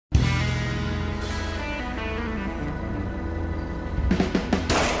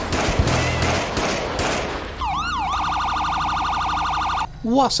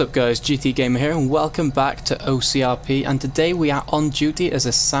What's up guys, GT Gamer here and welcome back to OCRP, and today we are on duty as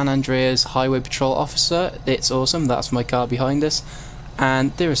a San Andreas Highway Patrol Officer. It's awesome, that's my car behind us,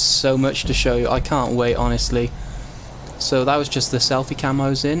 and there is so much to show you, I can't wait honestly. So that was just the selfie cam I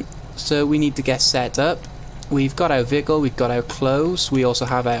was in, so we need to get set up. We've got our vehicle, we've got our clothes, we also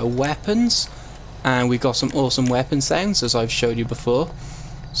have our weapons, and we've got some awesome weapon sounds as I've showed you before.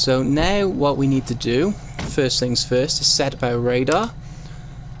 So now what we need to do, first things first, is set up our radar.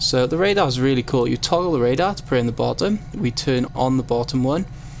 So the radar is really cool. You toggle the radar to put it in the bottom, we turn on the bottom one,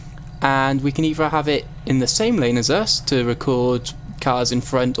 and we can either have it in the same lane as us to record cars in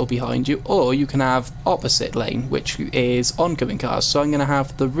front or behind you, or you can have opposite lane, which is oncoming cars. So I'm going to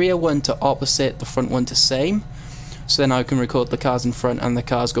have the rear one to opposite, the front one to same, so then I can record the cars in front and the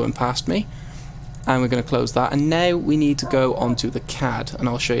cars going past me. And we're going to close that, and now we need to go onto the CAD, and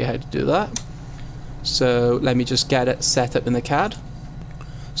I'll show you how to do that. So let me just get it set up in the CAD.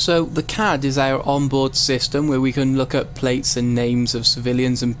 So the CAD is our onboard system where we can look at plates and names of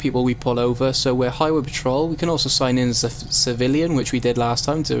civilians and people we pull over. So we're Highway Patrol. We can also sign in as a civilian, which we did last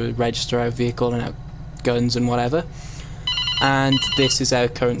time, to register our vehicle and our guns and whatever. And this is our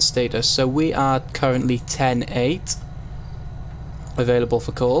current status. So we are currently 10-8 available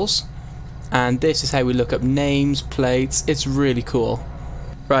for calls. And this is how we look up names, plates. It's really cool.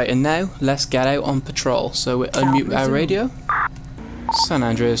 Right, and now let's get out on patrol. So we unmute our radio. San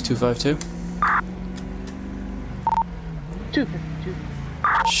Andreas 252. 252.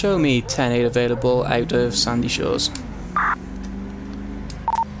 Show me 10-8 available out of Sandy Shores.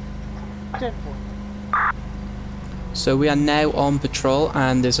 10-4. So we are now on patrol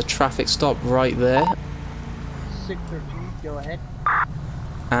and there's a traffic stop right there. 613, go ahead.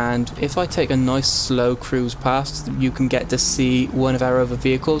 And if I take a nice slow cruise past, you can get to see one of our other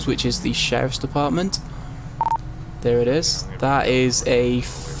vehicles, which is the Sheriff's Department. There it is. That is a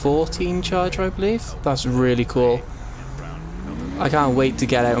 14 Charger, I believe. That's really cool. I can't wait to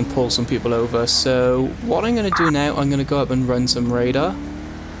get out and pull some people over. So what I'm going to do now, I'm going to go up and run some radar.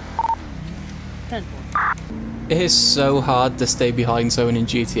 10-4. It is so hard to stay behind someone in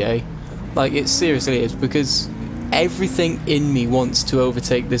GTA. Like, it seriously is, because everything in me wants to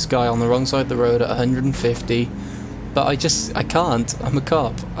overtake this guy on the wrong side of the road at 150. But I can't. I'm a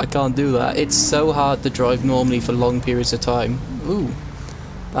cop. I can't do that. It's so hard to drive normally for long periods of time. Ooh.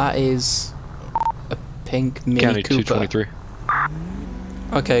 That is a pink Mini County Cooper.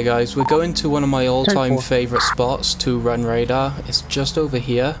 223. Okay guys, we're going to one of my all-time favourite spots to run radar. It's just over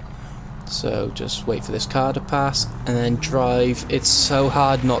here. So just wait for this car to pass and then drive. It's so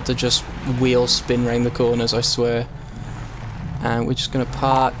hard not to just wheel spin around the corners, I swear. And we're just going to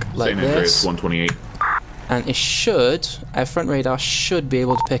park like St. Andreas, this. 128. And it should, our front radar should be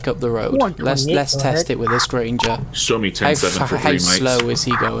able to pick up the road. Let's test it with this Granger. Show me 10-7 for 3 How mics. slow is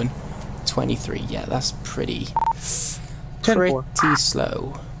he going? 23, yeah, that's pretty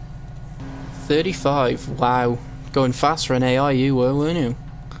slow. 35, wow. Going fast for an AI you were, weren't you?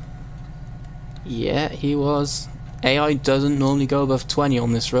 Yeah, he was. AI doesn't normally go above 20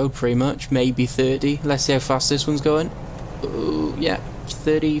 on this road, pretty much. Maybe 30. Let's see how fast this one's going. Ooh, yeah.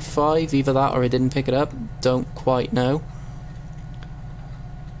 35, either that or I didn't pick it up, don't quite know.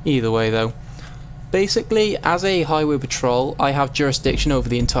 Either way though, basically as a highway patrol I have jurisdiction over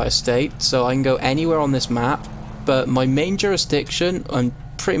the entire state, so I can go anywhere on this map, but my main jurisdiction, and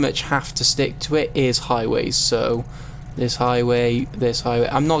pretty much have to stick to it, is highways. So this highway,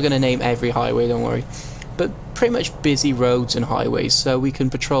 I'm not going to name every highway, don't worry, but pretty much busy roads and highways. So we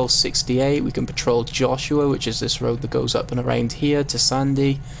can patrol 68, we can patrol Joshua, which is this road that goes up and around here to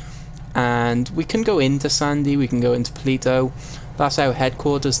Sandy, and we can go into Sandy, we can go into Paleto. That's our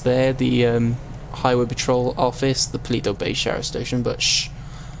headquarters there, the Highway Patrol office, the Paleto Bay Sheriff Station, but shh.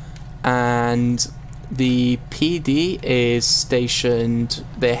 And the PD is stationed,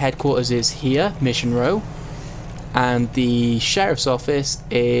 their headquarters is here, Mission Row. And the sheriff's office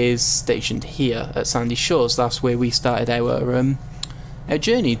is stationed here at Sandy Shores. That's where we started our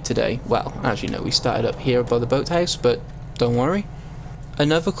journey today. Well, as you know, we started up here by the boathouse, but don't worry.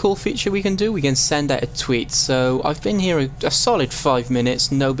 Another cool feature we can do, we can send out a tweet. So I've been here a solid 5 minutes,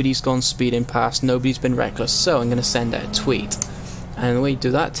 nobody's gone speeding past, nobody's been reckless, so I'm going to send out a tweet. And the way you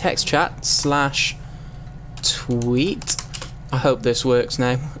do that, text chat /tweet. I hope this works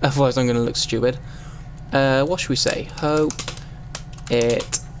now, otherwise I'm going to look stupid. What should we say? Hope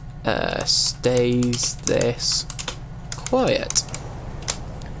it stays this quiet.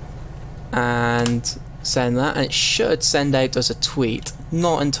 And send that, and it should send out as a tweet.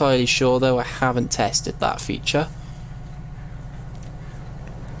 Not entirely sure though, I haven't tested that feature.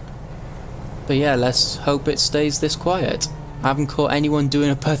 But yeah, let's hope it stays this quiet. I haven't caught anyone doing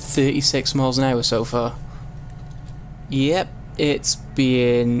about 36 miles an hour so far. Yep, it's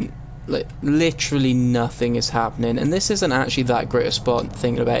been... like, literally nothing is happening, and this isn't actually that great a spot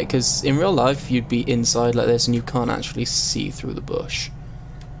thinking about it, because in real life you'd be inside like this and you can't actually see through the bush.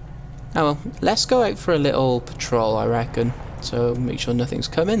 Oh well, let's go out for a little patrol, I reckon. So make sure nothing's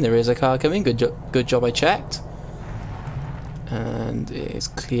coming. There is a car coming. Good job I checked. And it's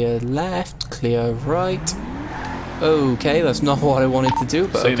clear left, clear right. Okay, that's not what I wanted to do,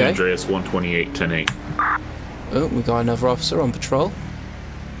 but St. okay. Andreas 128, 10-8. Oh, we got another officer on patrol.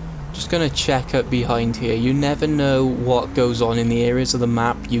 Just gonna check up behind here. You never know what goes on in the areas of the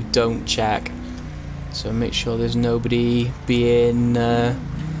map you don't check. So make sure there's nobody being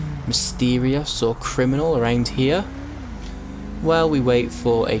mysterious or criminal around here. While we wait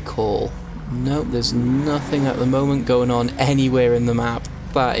for a call. Nope, there's nothing at the moment going on anywhere in the map.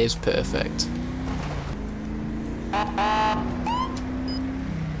 That is perfect.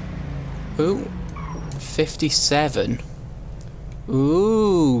 Ooh, 57.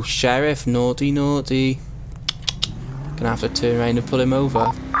 Ooh, sheriff, naughty, naughty. Gonna have to turn around and pull him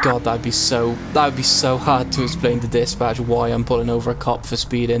over. God, that would be so hard to explain to dispatch why I'm pulling over a cop for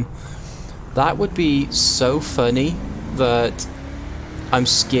speeding. That would be so funny that I'm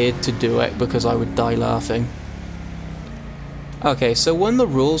scared to do it because I would die laughing. Okay, so one of the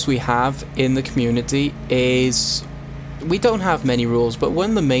rules we have in the community is... we don't have many rules, but one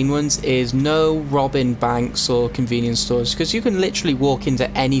of the main ones is no robbing banks or convenience stores, because you can literally walk into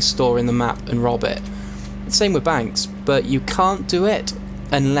any store in the map and rob it. Same with banks, but you can't do it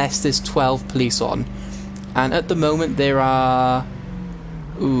unless there's 12 police on. And at the moment there are...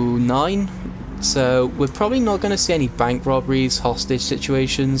 ooh, 9? So we're probably not going to see any bank robberies, hostage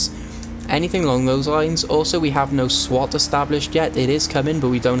situations, anything along those lines. Also, we have no SWAT established yet. It is coming, but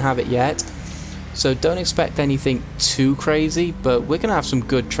we don't have it yet. So don't expect anything too crazy, but we're going to have some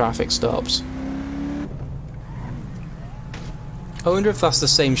good traffic stops. I wonder if that's the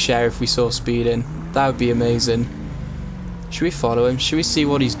same sheriff we saw speeding. That would be amazing. Should we follow him? Should we see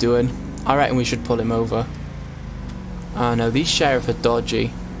what he's doing? I reckon we should pull him over. Oh no, these sheriff are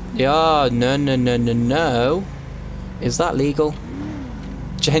dodgy. Yeah, no. Is that legal?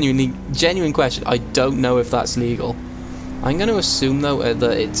 Genuine question. I don't know if that's legal. I'm going to assume though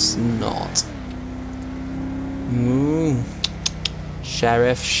that it's not. Ooh.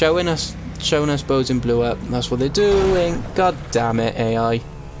 Sheriff showing us bows in blue up. That's what they're doing. God damn it, AI.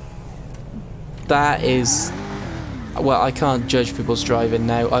 That is... well, I can't judge people's driving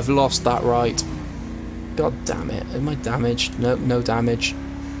now. I've lost that right. God damn it. Am I damaged? Nope, no damage.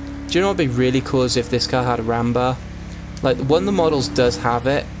 Do you know what would be really cool is if this car had a ram bar? Like, one of the models does have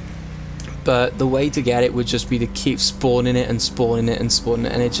it, but the way to get it would just be to keep spawning it and spawning it and spawning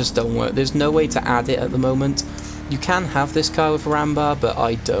it, and it just don't work. There's no way to add it at the moment. You can have this car with a ram bar, but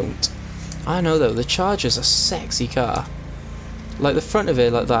I don't. I know though, the Charger's a sexy car. Like, the front of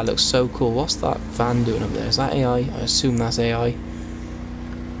it like that looks so cool. What's that van doing up there? Is that AI? I assume that's AI.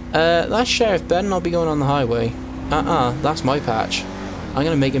 That sheriff better not be going on the highway. That's my patch. I'm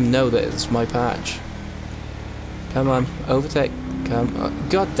gonna make him know that it's my patch. Come on, overtake. Come on.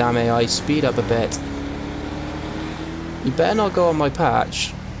 God damn AI, speed up a bit. You better not go on my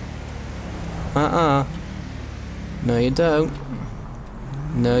patch. No you don't.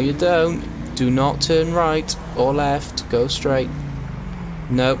 No you don't. Do not turn right or left. Go straight.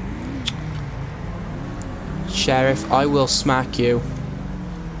 Nope. Sheriff, I will smack you.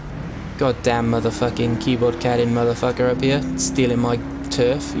 Goddamn motherfucking keyboard carrying motherfucker up here. Stealing my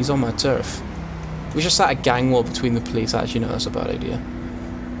turf. He's on my turf. We just start a gang war between the police. Actually, no, that's a bad idea.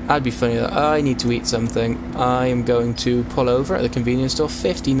 That'd be funny though. I need to eat something. I am going to pull over at the convenience store.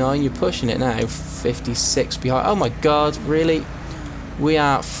 59, you're pushing it now. 56 behind. Oh my god, really? We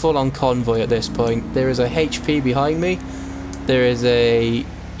are full on convoy at this point. There is a HP behind me. There is a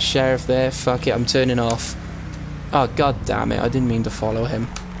sheriff there. Fuck it, I'm turning off. Oh god damn it, I didn't mean to follow him.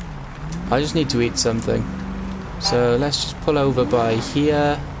 I just need to eat something. So let's just pull over by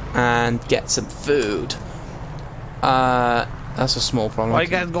here and get some food. That's a small problem. Why are you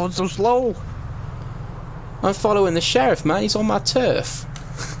guys going so slow? I'm following the sheriff, man. He's on my turf.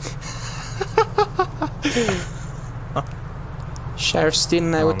 Sheriff's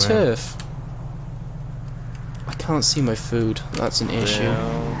stealing our turf. I can't see my food. That's an issue.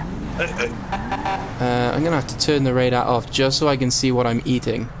 I'm gonna have to turn the radar off just so I can see what I'm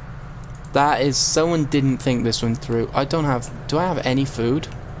eating. That is... someone didn't think this one through. I don't have... do I have any food?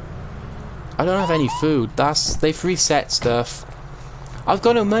 I don't have any food. That's... they've reset stuff. I've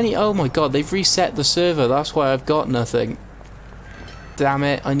got no money. Oh my god, they've reset the server. That's why I've got nothing. Damn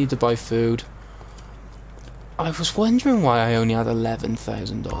it, I need to buy food. I was wondering why I only had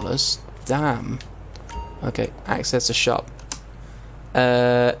 $11,000. Damn. Okay, access the shop.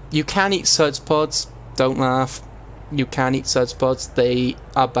 You can eat suds pods. Don't laugh. You can eat suds pods. They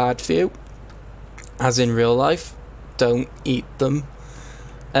are bad for you. As in real life. Don't eat them.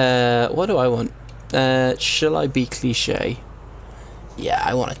 What do I want? Shall I be cliche? Yeah,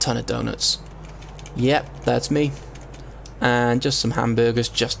 I want a ton of donuts. Yep, that's me. And just some hamburgers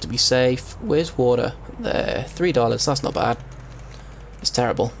just to be safe. Where's water? There, $3. That's not bad. It's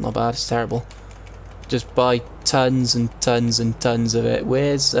terrible. Not bad. It's terrible. Just buy tons and tons and tons of it.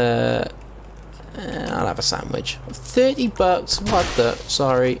 Where's I'll have a sandwich. $30. What the?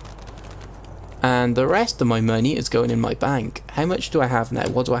 Sorry. And the rest of my money is going in my bank. How much do I have now?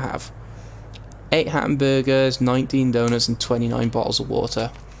 What do I have? 8 hamburgers, 19 donuts, and 29 bottles of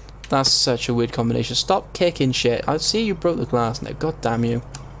water. That's such a weird combination. Stop kicking shit. I see you broke the glass now. God damn you.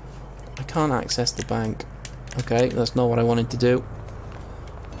 I can't access the bank. Okay, that's not what I wanted to do.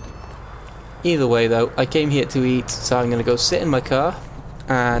 Either way though, I came here to eat, so I'm going to go sit in my car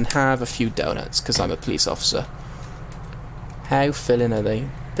and have a few donuts, because I'm a police officer. How filling are they?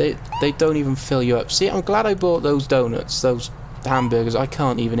 They don't even fill you up. See, I'm glad I bought those donuts, those hamburgers. I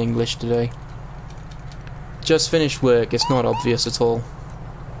can't even English today. Just finished work, it's not obvious at all.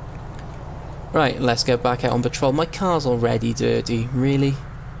 Right, let's get back out on patrol. My car's already dirty, really?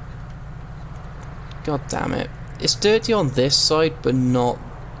 God damn it. It's dirty on this side, but not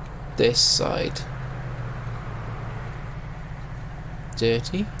this side.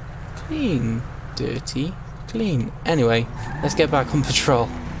 Dirty, clean, dirty, clean. Anyway, let's get back on patrol.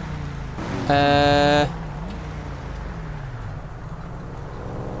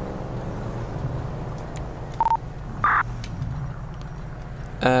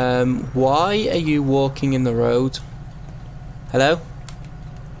 Why are you walking in the road? Hello?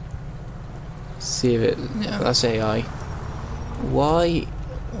 See if it... yeah, that's AI. Why?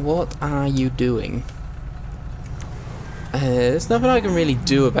 What are you doing? There's nothing I can really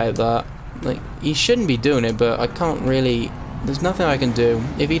do about that. Like, he shouldn't be doing it, but I can't really... there's nothing I can do.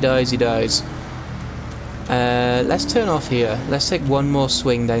 If he dies, he dies. Let's turn off here. Let's take one more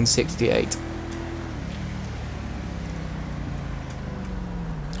swing down 68.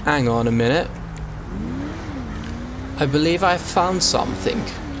 Hang on a minute. I believe I found something.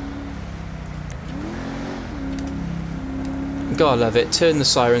 Gotta love it. Turn the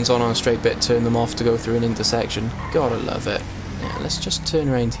sirens on a straight bit, turn them off to go through an intersection. Gotta love it. Yeah, let's just turn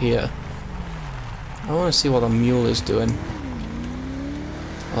around here. I want to see what the mule is doing.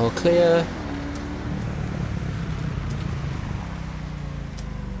 All clear.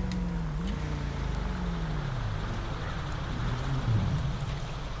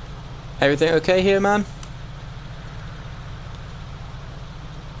 Everything okay here, man?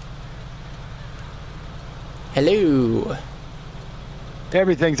 Hello.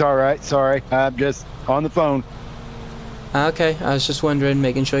 Everything's alright, sorry. I'm just on the phone. Okay, I was just wondering,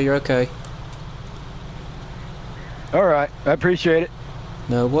 making sure you're okay. Alright, I appreciate it.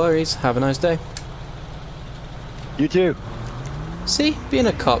 No worries, have a nice day. You too. See, being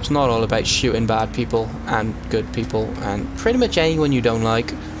a cop's not all about shooting bad people and good people and pretty much anyone you don't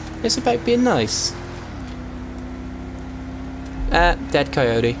like. It's about being nice. Dead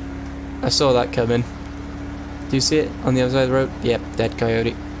coyote. I saw that coming. Do you see it on the other side of the road? Yep, dead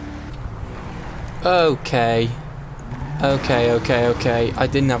coyote. Okay. Okay. I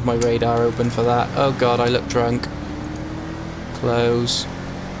didn't have my radar open for that. Oh god, I look drunk. Close.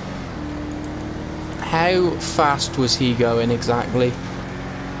 How fast was he going exactly?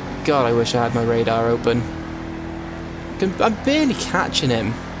 God, I wish I had my radar open. I'm barely catching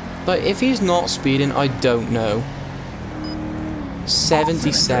him. Like, if he's not speeding, I don't know.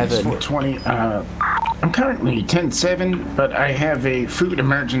 77. 420. I'm currently 10-7, but I have a food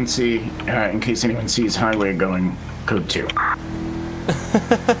emergency in case anyone sees highway going code 2.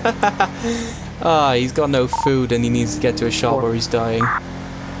 Ah, he's got no food and he needs to get to a shop or he's dying.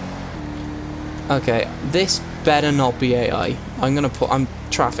 Okay, this better not be AI. I'm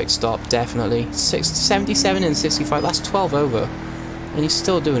traffic stop, definitely. 77 and 65, that's 12 over. And he's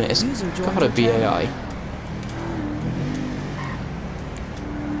still doing it. It's gotta be AI.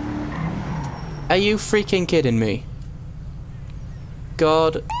 Are you freaking kidding me?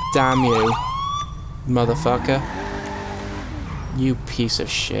 God damn you, motherfucker. You piece of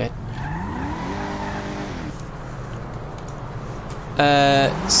shit.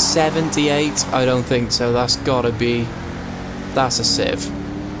 78? I don't think so. That's gotta be... that's a sieve.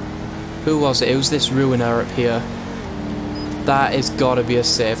 Who was it? It was this ruiner up here. That is gotta be a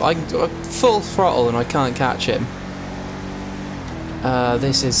sieve. I full throttle and I can't catch him.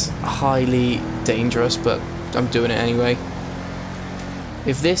 This is highly dangerous, but I'm doing it anyway.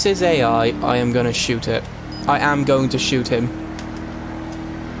 If this is AI, I am going to shoot it. I am going to shoot him.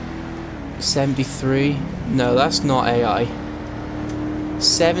 73. No, that's not AI.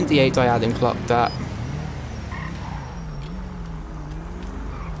 78 I had him clocked at.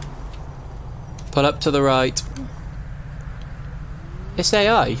 Pull up to the right. It's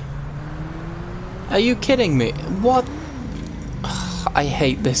AI. Are you kidding me? What? I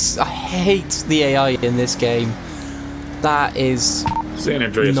hate this. I hate the AI in this game. That is San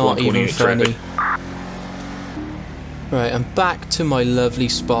Andreas not even 128 funny. traffic. Right, I'm back to my lovely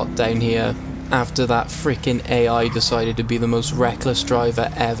spot down here after that freaking AI decided to be the most reckless driver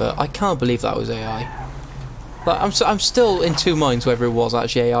ever. I can't believe that was AI. Like, I'm still in two minds whether it was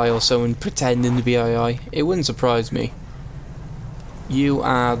actually AI or someone pretending to be AI. It wouldn't surprise me. You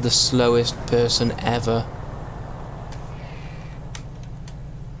are the slowest person ever.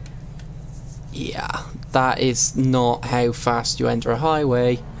 Yeah, that is not how fast you enter a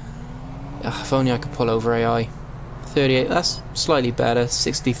highway. Ugh, if only I could pull over AI. 38, that's slightly better.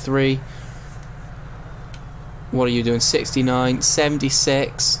 63. What are you doing? 69,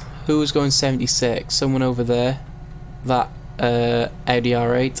 76. Who was going 76? Someone over there. That Audi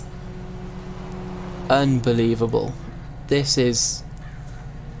R8. Unbelievable. This is...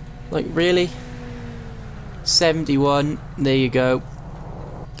 like, really? 71. There you go.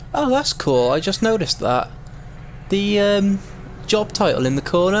 Oh, that's cool. I just noticed that. The job title in the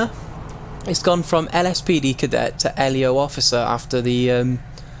corner, it's gone from LSPD cadet to LEO officer after the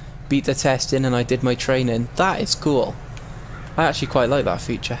beta testing and I did my training. That is cool. I actually quite like that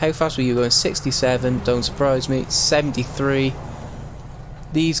feature. How fast were you going? 67, don't surprise me. 73.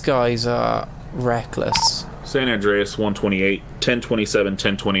 These guys are reckless. San Andreas 128, 1027,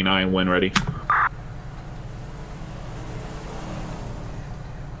 1029 when ready.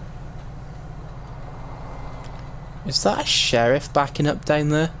 Is that a sheriff backing up down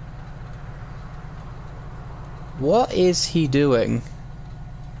there? What is he doing?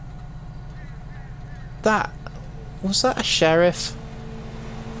 Was that a sheriff?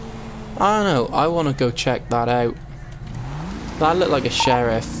 I don't know, I want to go check that out. That looked like a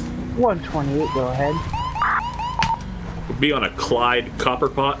sheriff. 128, go ahead. We'll be on a Clyde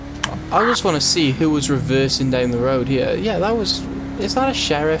Copperpot. I just want to see who was reversing down the road here. Yeah, that was... is that a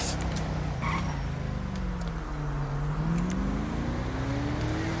sheriff?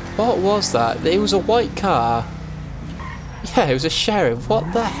 What was that? It was a white car. Yeah, it was a sheriff.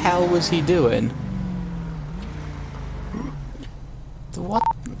 What the hell was he doing? What?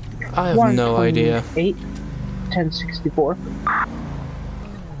 I have no idea. 1064.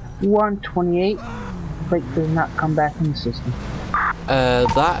 128. Plate does not come back in the system.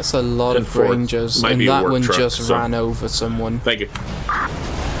 That's a lot of Rangers, and that one just ran over someone. Thank you.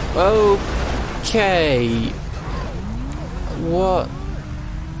 Okay. What?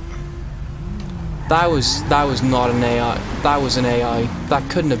 That was not an AI. That was an AI. That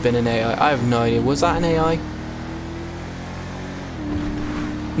couldn't have been an AI. I have no idea. Was that an AI?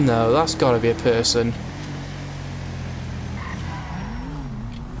 No, that's got to be a person.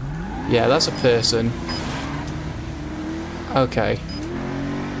 Yeah, that's a person. Okay.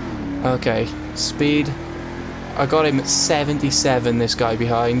 Okay. Speed. I got him at 77, this guy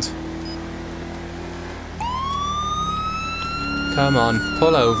behind. Come on,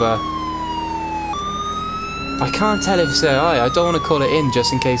 pull over. I can't tell if it's AI. I don't want to call it in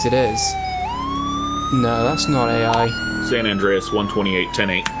just in case it is. No, that's not AI. San Andreas 128,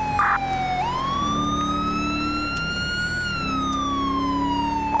 108.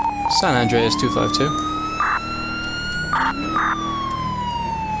 San Andreas 252.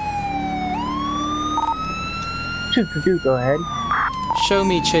 Two, go ahead. Show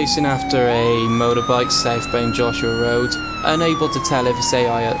me chasing after a motorbike southbound Joshua Road. Unable to tell if it's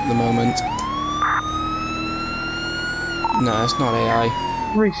AI at the moment. No, it's not AI.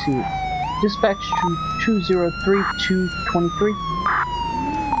 Receive. Dispatch to 203 223.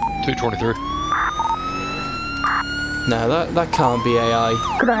 223. No, that can't be AI.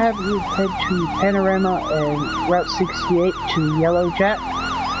 Could I have you head to Panorama and Route 68 to Yellow Jack?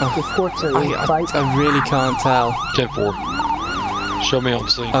 Reports a fight. I really can't tell. 10-4. Show me on the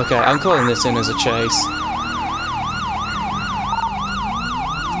scene. Okay, I'm calling this in as a chase.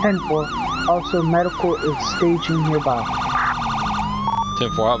 10-4. Also, medical is staging nearby.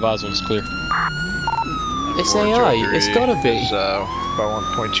 10-4, I advise when it's clear. It's AI. It's gotta be. Is, about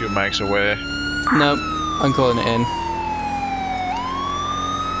 1.2 miles away. No, I'm calling it in.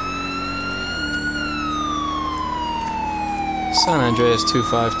 San Andreas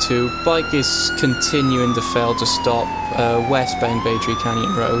 252. Bike is continuing to fail to stop westbound Bay Tree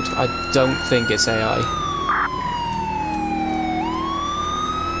Canyon Road. I don't think it's AI.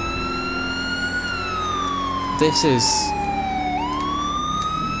 This is...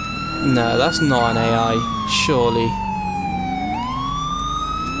 No, that's not an AI, surely.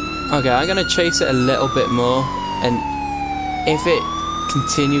 Okay, I'm going to chase it a little bit more, and if it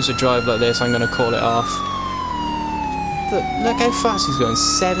continues to drive like this, I'm going to call it off. Look how fast he's going,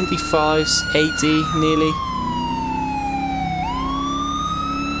 75, 80 nearly.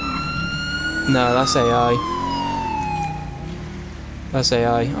 No, that's AI. That's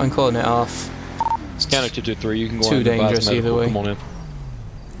AI, I'm calling it off. It's counted 2 to 3, you can go Too on and advise dangerous either medical. way. Come on in.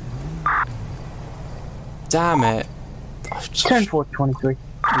 Damn it. 10-4-23.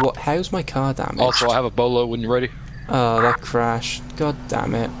 What? How's my car damaged? Also, I have a bolo when you're ready. Oh, that crashed. God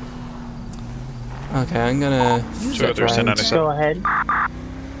damn it. Okay, I'm gonna... Sure, there's round. 1097. Go ahead.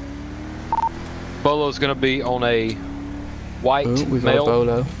 Bolo's gonna be on a white Ooh, we've got a male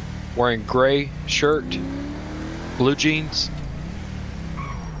bolo. wearing gray shirt, blue jeans.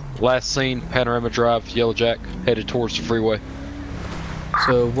 Last seen, Panorama Drive, Yellow Jack, headed towards the freeway.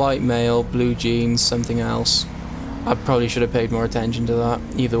 So, white male, blue jeans, something else. I probably should have paid more attention to that.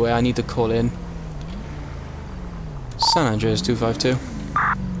 Either way, I need to call in. San Andreas 252.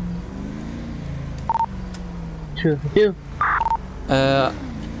 252.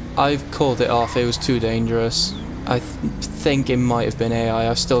 I've called it off. It was too dangerous. I think it might have been AI.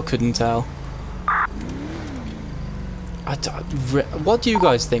 I still couldn't tell. What do you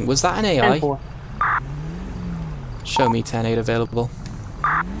guys think? Was that an AI? 10-4. Show me 10-8 available.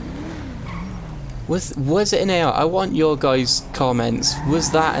 Was it an AI? I want your guys' comments.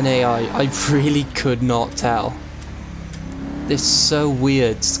 Was that an AI? I really could not tell. It's so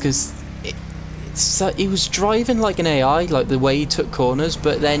weird because he was driving like an AI, like the way he took corners,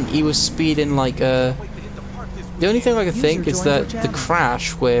 but then he was speeding like a... The only thing I can think is that the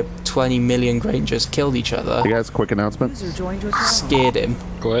crash where 20 million Grangers killed each other... Hey guys, quick announcement. Scared him.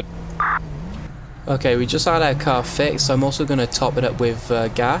 Go ahead. Okay, we just had our car fixed. I'm also going to top it up with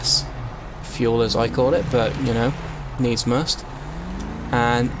gas. Fuel as I call it, but you know, needs must.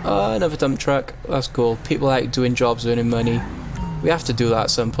 And another dump truck. That's cool. People out doing jobs, earning money. We have to do that at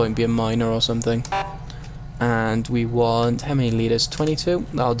some point, be a miner or something. And we want, how many litres? 22?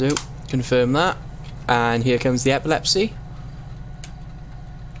 That'll do. Confirm that. And here comes the epilepsy.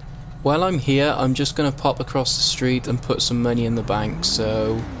 While I'm here, I'm just going to pop across the street and put some money in the bank,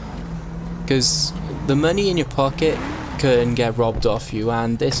 so... Because the money in your pocket can get robbed off you,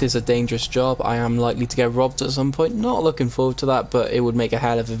 and this is a dangerous job. I am likely to get robbed at some point. Not looking forward to that, but it would make a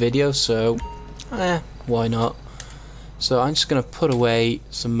hell of a video, so... why not? So I'm just going to put away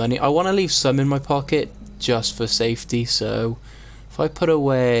some money. I want to leave some in my pocket, just for safety, so... If I put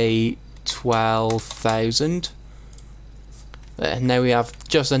away 12,000... now we have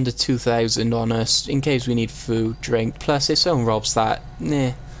just under 2,000 on us, in case we need food, drink. Plus, if someone robs that,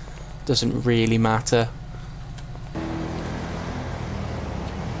 doesn't really matter.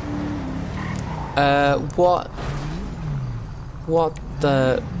 What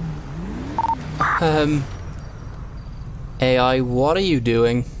the... AI, what are you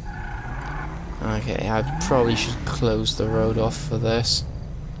doing? Okay, I probably should close the road off for this.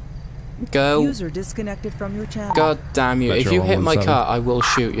 Go. User disconnected from your channel. God damn you. If you hit my car, I will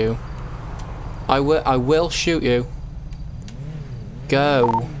shoot you. I will shoot you.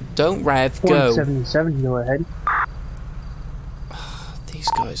 Go. Don't rev, go. 177, go ahead. These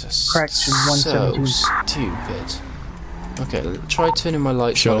guys are Correction, so 117. stupid. Okay, try turning my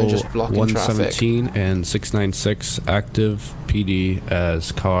lights on and just blocking 117 traffic. and 696 active PD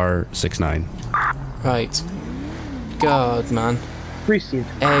as car 69. Right. God, man. Received.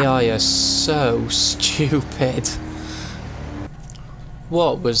 AI are so stupid.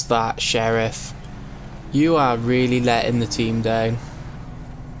 What was that, Sheriff? You are really letting the team down.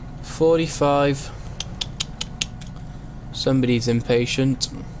 45. Somebody's impatient.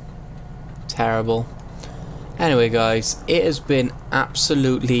 Terrible. Anyway, guys, it has been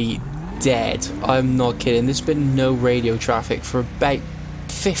absolutely dead. I'm not kidding. There's been no radio traffic for about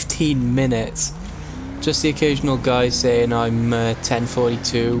 15 minutes. Just the occasional guy saying I'm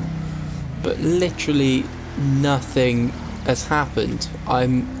 1042, but literally nothing has happened.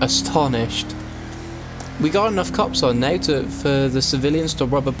 I'm astonished. We got enough cops on now for the civilians to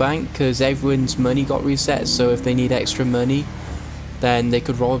rob a bank because everyone's money got reset, so if they need extra money then they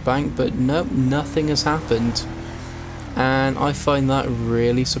could rob a bank, but no, nothing has happened. And I find that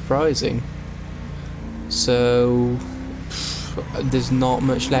really surprising. So there's not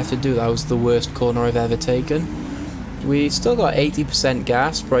much left to do. That was the worst corner I've ever taken. We still got 80%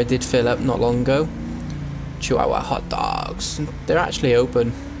 gas, but I did fill up not long ago. Chihuahua hot dogs. They're actually open,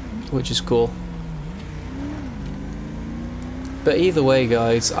 which is cool. But either way,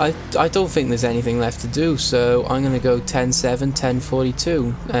 guys, I don't think there's anything left to do, so I'm going to go 10-7,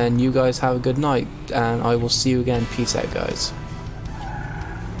 10-42, and you guys have a good night, and I will see you again. Peace out, guys.